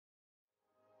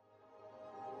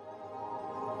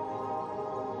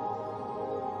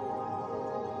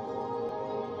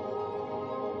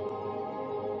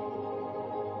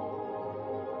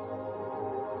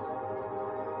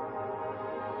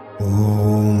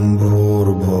Om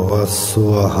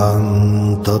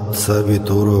Bhurбhuvassuvam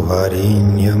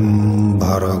Tatsaviturvarenyam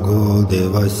Bhargo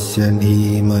Devasya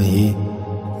Dhimahi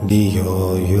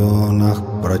Dhiyo Yonah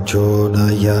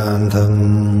Prachodayantam.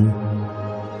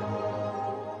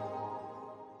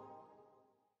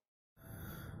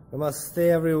 Namaste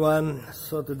everyone.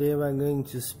 So today we're going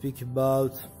to speak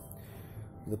about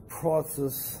the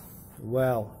process,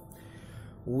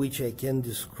 which I can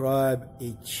describe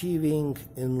achieving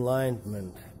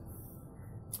enlightenment.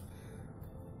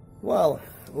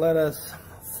 Let us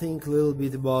think a little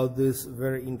bit about this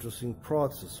very interesting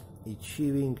process,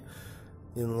 achieving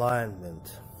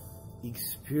enlightenment,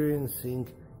 experiencing,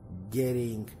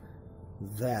 getting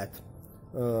that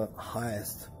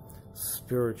highest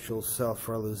spiritual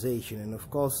self-realization. And of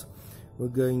course we're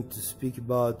going to speak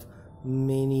about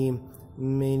many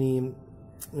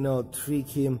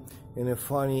tricky and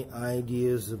funny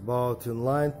ideas about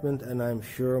enlightenment, and I'm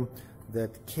sure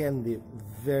that can be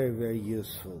very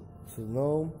useful to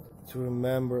know, to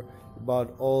remember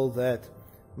about all that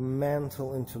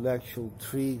mental intellectual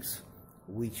tricks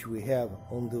which we have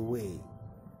on the way.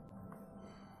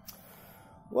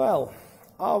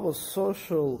 Our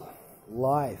social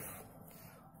life,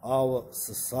 our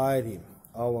society,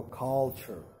 our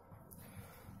culture,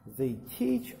 they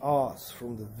teach us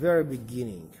from the very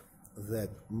beginning that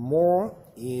more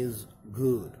is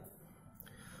good.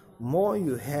 More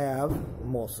you have,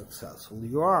 more successful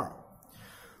you are.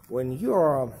 When you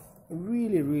are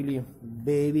really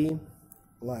baby,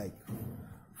 like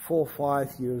 4 or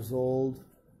 5 years old,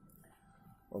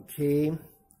 okay,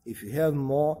 if you have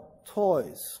more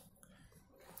toys,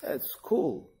 that's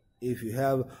cool. If you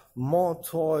have more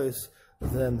toys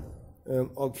than a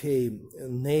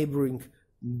neighboring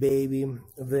baby,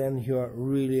 then you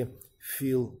really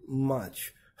feel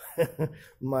much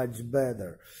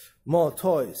better. More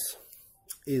toys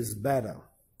is better.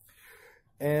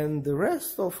 And the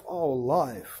rest of our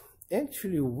life,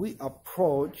 actually we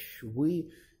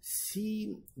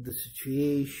see the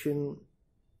situation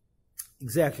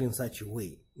exactly in such a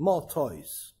way. More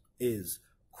toys is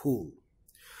cool.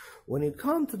 When you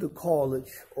come to the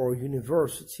college or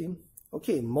university,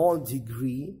 more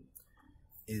degree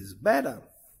is better.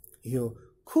 You're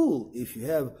cool if you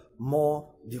have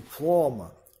more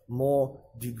diploma, more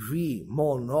degree,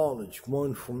 more knowledge, more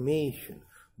information,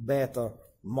 better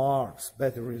marks,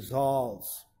 better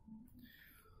results.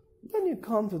 Then you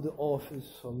come to the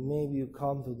office, or maybe you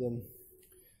come to the,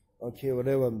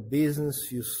 whatever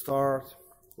business you start,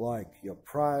 like your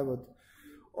private,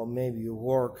 or maybe you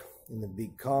work in a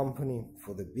big company,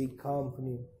 for the big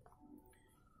company.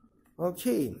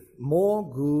 More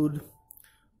good,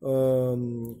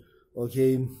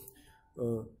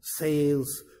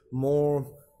 sales, more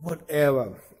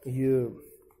whatever you're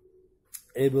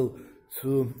able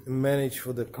to manage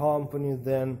for the company,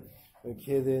 then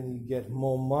you get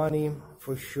more money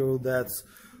for sure. That's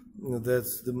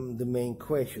the main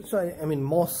question. So I mean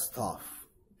more stuff,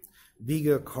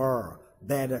 bigger car,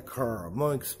 better car,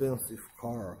 more expensive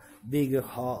car, bigger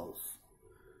house,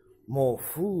 more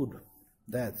food.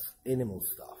 That's animal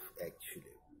stuff,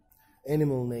 actually,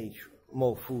 animal nature,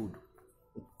 more food.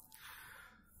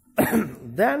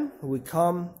 Then we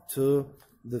come to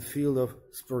the field of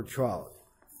spirituality.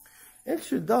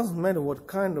 Actually, it doesn't matter what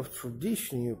kind of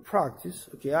tradition you practice.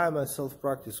 I myself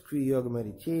practice Kriya Yoga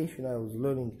meditation. I was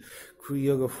learning Kriya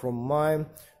Yoga from my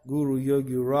Guru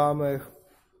Yogi Rama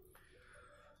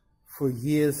for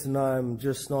years, and I'm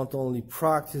just not only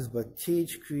practice but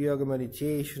teach Kriya Yoga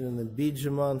meditation and the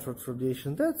Bijamantra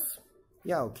tradition. That's,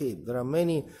 there are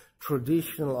many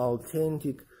traditional,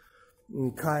 authentic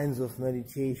kinds of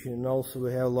meditation, and also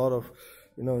we have a lot of,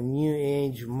 new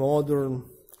age, modern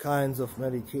kinds of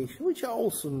meditation, which are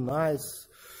also nice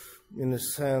in a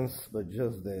sense, but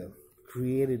just they're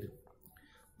created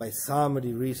by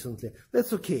somebody recently.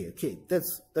 That's okay.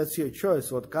 That's your choice,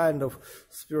 what kind of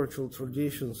spiritual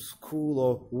tradition, school,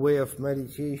 or way of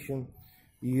meditation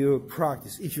you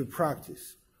practice, if you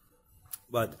practice.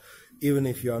 But even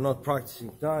if you are not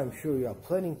practicing now, I'm sure you are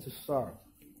planning to start.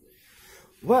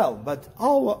 But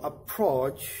our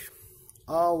approach,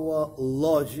 our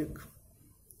logic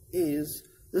is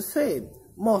the same,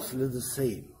 mostly the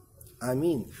same. I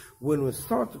mean, when we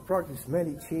start to practice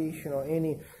meditation or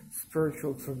any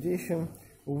spiritual tradition,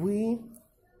 we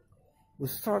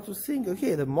start to think,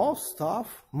 the more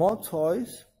stuff, more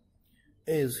toys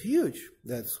is huge.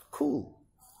 That's cool.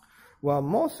 We are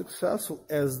more successful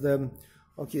as the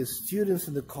students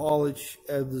in the college,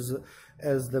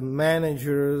 as the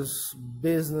managers,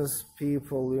 business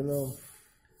people,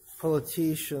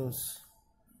 politicians.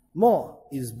 More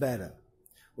is better.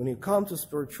 When you come to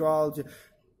spirituality,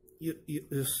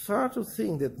 you start to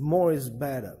think that more is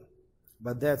better,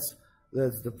 but that's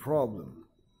the problem.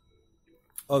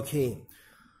 Okay,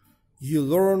 you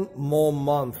learn more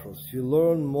mantras, you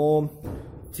learn more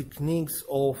techniques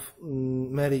of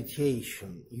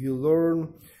meditation, you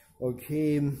learn,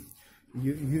 okay,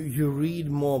 you read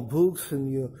more books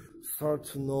and you start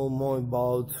to know more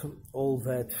about all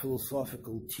that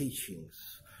philosophical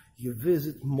teachings. You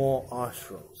visit more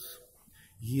ashrams.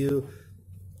 You,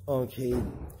 okay,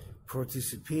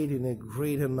 participate in a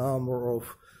greater number of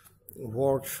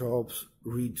workshops,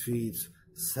 retreats,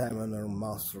 seminar,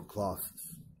 master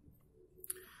classes.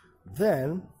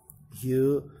 Then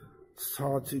you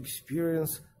start to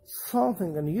experience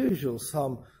something unusual,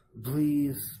 some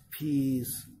bliss,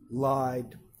 peace,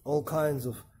 light, all kinds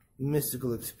of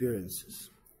mystical experiences.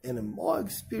 And the more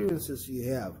experiences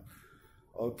you have,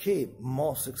 okay,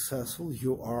 more successful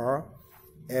you are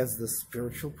as the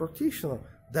spiritual practitioner.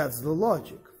 That's the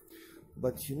logic.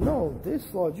 But you know,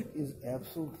 this logic is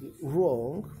absolutely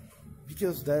wrong,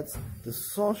 because that's the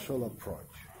social approach.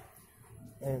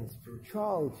 And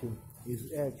spirituality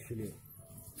is actually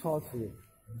totally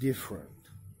different.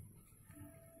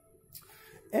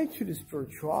 Actually,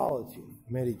 spirituality,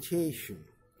 meditation,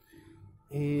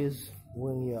 is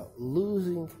when you're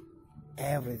losing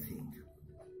everything.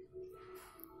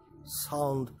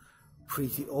 Sound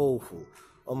pretty awful.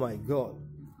 Oh my God,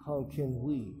 how can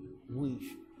we wish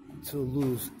to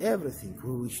lose everything?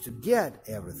 We wish to get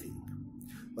everything.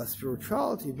 But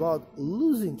spirituality about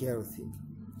losing everything.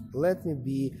 Let me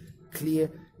be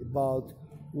clear about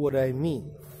what I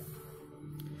mean.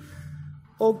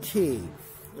 Okay,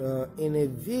 in a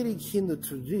Vedic Hindu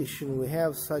tradition, we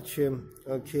have such a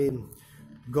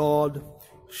god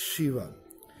Shiva.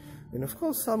 And of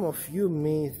course, some of you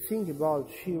may think about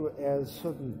Shiva as a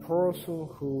certain person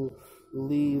who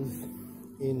lives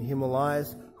in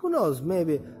Himalayas. Who knows,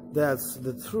 maybe that's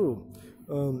the true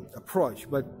approach.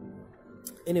 But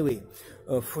anyway,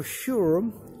 for sure,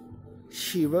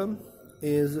 Shiva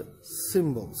is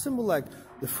symbol like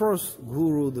the first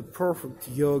guru, the perfect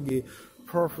yogi,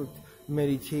 perfect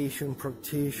meditation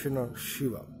practitioner,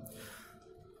 Shiva.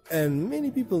 And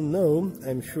many people know,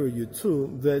 I'm sure you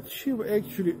too, that Shiva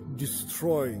actually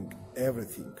destroying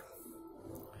everything.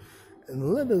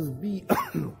 And let us be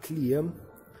clear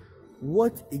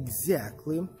what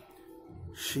exactly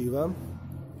Shiva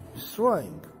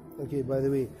destroying. Okay, by the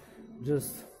way,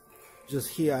 just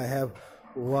here I have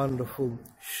wonderful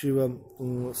Shiva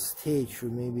statue.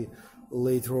 Maybe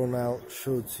later on I'll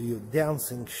show it to you.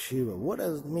 Dancing Shiva. What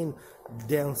does it mean,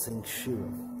 dancing Shiva?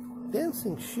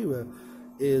 Dancing Shiva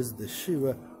is the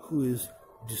Shiva who is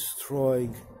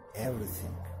destroying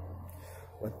everything.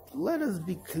 But let us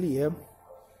be clear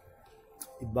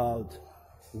about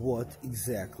what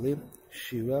exactly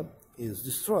Shiva is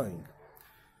destroying.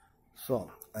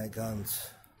 So I can't,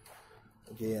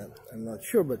 okay, I'm not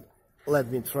sure, but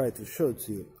let me try to show it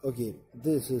to you. Okay,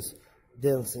 this is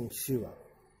dancing Shiva.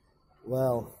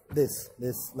 Well, this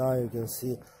now you can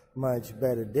see much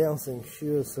better. Dancing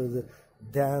Shiva, so the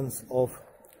dance of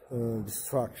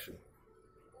destruction.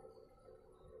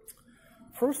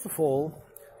 First of all,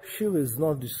 Shiva is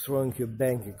not destroying your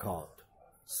bank account.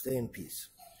 Stay in peace.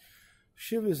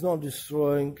 Shiva is not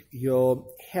destroying your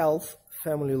health,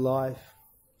 family life,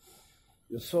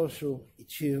 your social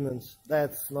achievements.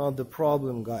 That's not the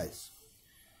problem, guys.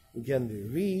 You can be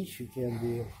rich, you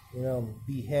can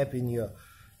be happy in your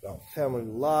family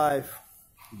life,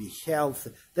 be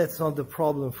healthy. That's not the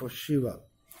problem for Shiva.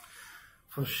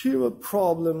 For Shiva,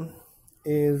 problem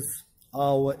is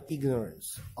our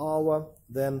ignorance,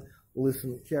 then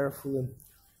listen carefully,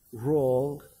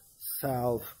 wrong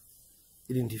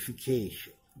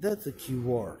self-identification. That's a key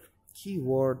word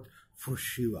for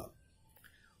Shiva.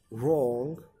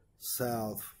 Wrong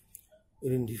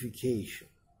self-identification.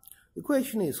 The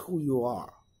question is who you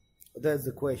are. That's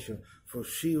the question for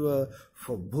Shiva,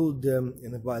 for Buddha,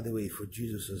 and by the way, for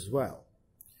Jesus as well.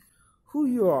 Who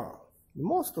you are.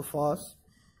 Most of us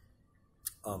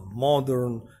are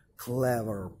modern,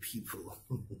 clever people.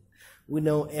 We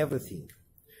know everything,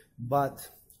 but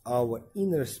our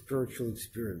inner spiritual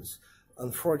experience,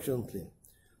 unfortunately,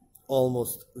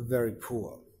 almost very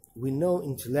poor. We know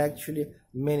intellectually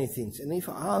many things, and if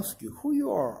I ask you who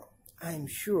you are, I'm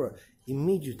sure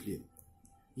immediately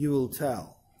you will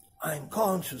tell, I'm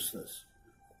consciousness.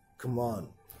 Come on.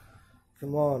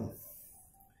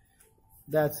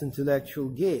 That's intellectual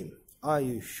game. Are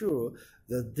you sure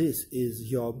that this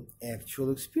is your actual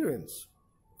experience?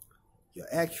 Your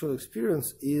actual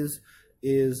experience is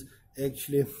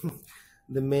actually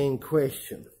the main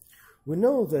question. We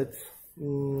know that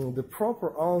the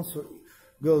proper answer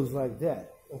goes like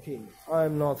that. okay,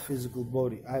 I'm not physical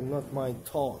body, I'm not my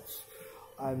thoughts,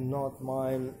 I'm not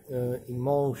my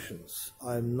emotions,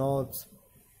 I'm not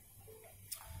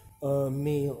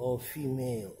male or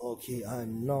female, okay,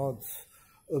 I'm not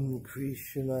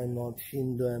Christian, I'm not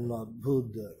Hindu, I'm not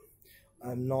Buddha,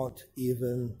 I'm not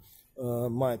even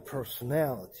my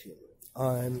personality,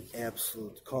 I'm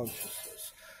absolute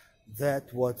consciousness.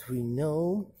 That's what we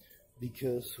know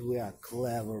because we are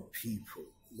clever people.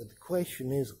 But the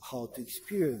question is how to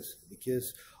experience it,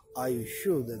 because are you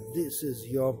sure that this is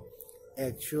your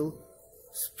actual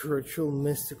spiritual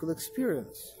mystical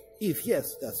experience? If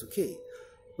yes, that's okay.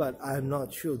 But I'm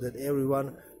not sure that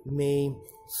everyone may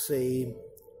say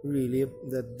really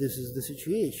that this is the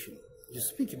situation. You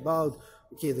speak about,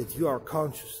 okay, that you are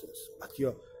consciousness, but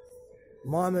your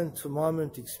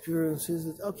moment-to-moment experience is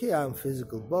that, okay, I'm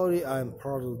physical body, I'm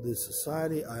part of this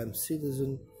society, I'm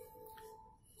citizen,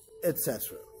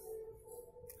 etc.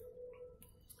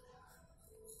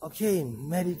 Okay,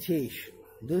 meditation.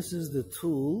 This is the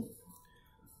tool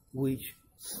which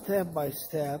step by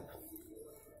step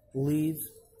leads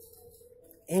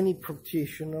any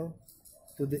practitioner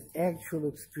to the actual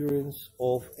experience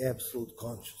of absolute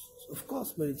consciousness. Of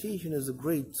course, meditation is a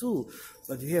great tool,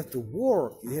 but you have to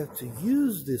work, you have to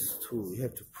use this tool, you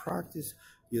have to practice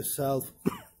yourself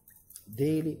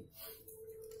daily,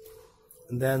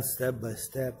 and then step by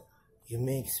step you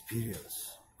may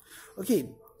experience. Okay,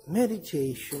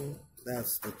 meditation,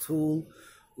 that's the tool.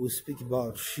 We speak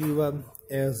about Shiva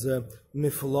as a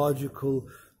mythological,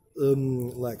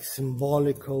 like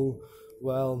symbolical,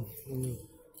 well,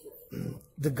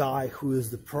 the guy who is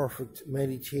the perfect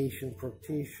meditation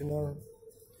practitioner.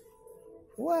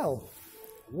 Well,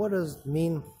 what does it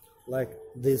mean, like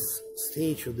this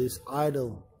statue, this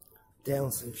idol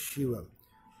dancing Shiva?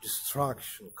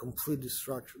 Destruction, complete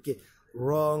destruction. Okay,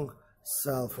 wrong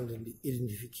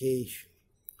self-identification.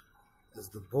 As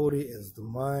the body, as the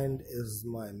mind, as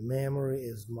my memory,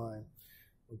 as my,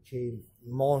 okay,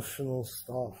 emotional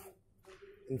stuff.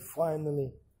 And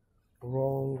finally,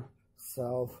 wrong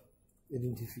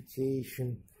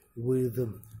self-identification with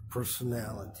the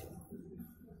personality.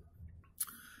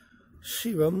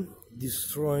 Shiva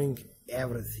destroying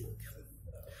everything,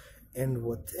 and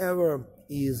whatever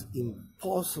is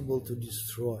impossible to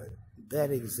destroy,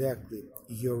 that exactly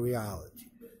your reality.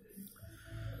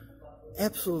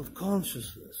 Absolute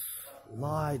consciousness,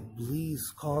 light,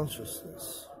 bliss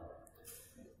consciousness,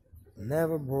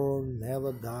 never born,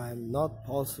 never die, not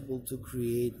possible to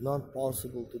create, not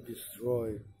possible to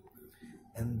destroy,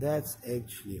 and that's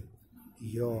actually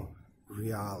your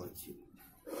reality.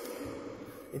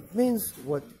 It means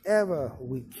whatever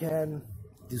we can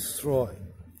destroy,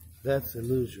 that's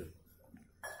illusion.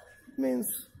 It means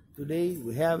today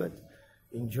we have it,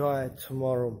 enjoy it,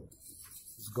 tomorrow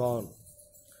it's gone.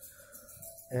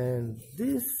 And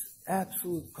this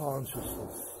absolute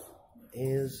consciousness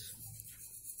is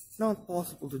not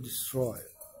possible to destroy.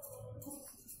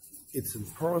 It's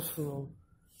impersonal,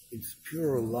 it's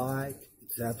pure light,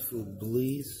 it's absolute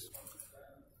bliss,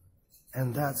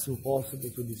 and that's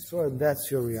impossible to destroy, and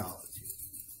that's your reality.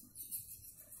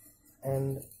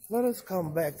 And let us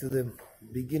come back to the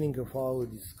beginning of our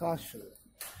discussion,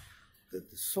 that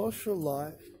the social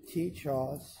life teaches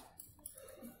us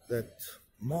that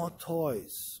more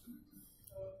toys,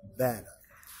 better.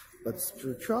 But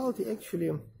spirituality actually,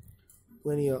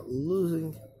 when you're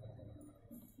losing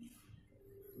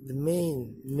the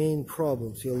main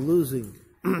problems, you're losing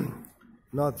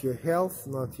not your health,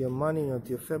 not your money, not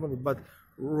your family, but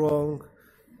wrong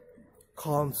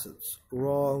concepts,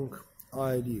 wrong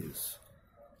ideas,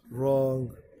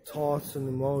 wrong thoughts and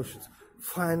emotions.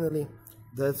 Finally,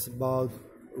 that's about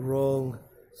wrong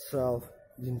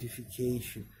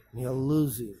self-identification. You're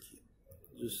losing it.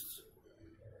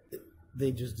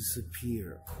 They just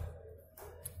disappear.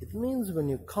 It means when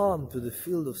you come to the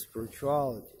field of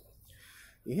spirituality,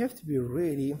 you have to be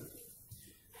ready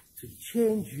to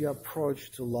change your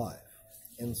approach to life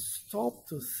and stop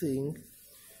to think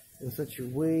in such a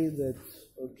way that,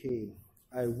 okay,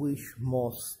 I wish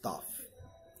more stuff.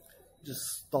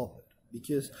 Just stop it.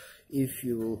 Because if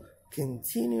you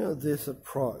continue this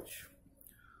approach,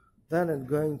 then it's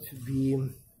going to be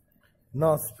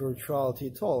not spirituality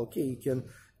at all. Okay, you can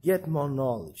get more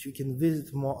knowledge, you can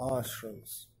visit more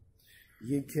ashrams,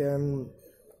 you can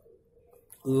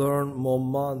learn more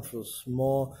mantras,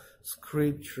 more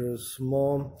scriptures,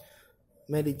 more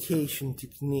meditation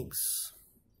techniques,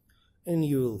 and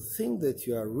you will think that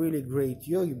you are a really great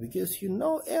yogi because you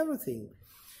know everything.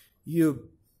 You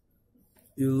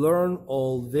learn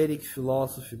all Vedic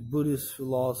philosophy, Buddhist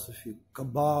philosophy,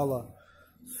 Kabbalah,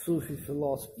 Sufi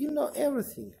philosophy, you know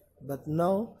everything. But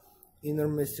no, inner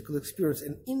mystical experience.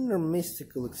 An inner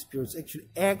mystical experience,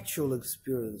 actual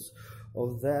experience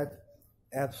of that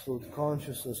absolute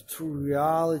consciousness, true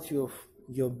reality of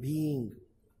your being,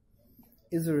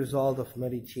 is a result of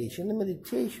meditation. And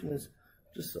meditation is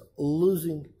just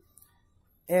losing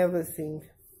everything.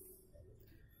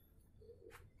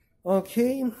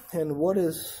 Okay, and what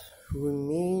is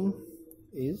remain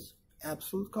is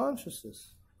absolute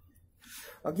consciousness.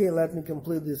 Okay, let me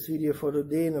complete this video for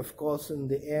today, and of course in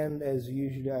the end, as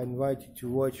usually, I invite you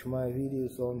to watch my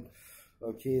videos on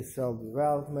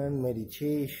self-development,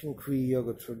 meditation, Kriya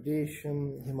Yoga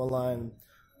tradition, Himalayan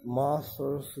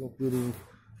Masters, including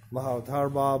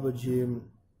Sathya Babaji,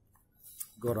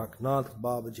 Goraknath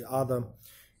Babaji, other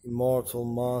immortal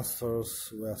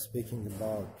masters. We are speaking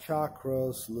about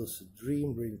chakras, lucid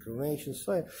dream, reincarnation.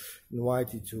 So I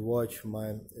invite you to watch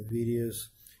my videos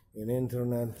in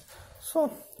internet.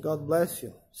 So God bless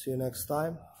you. See you next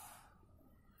time.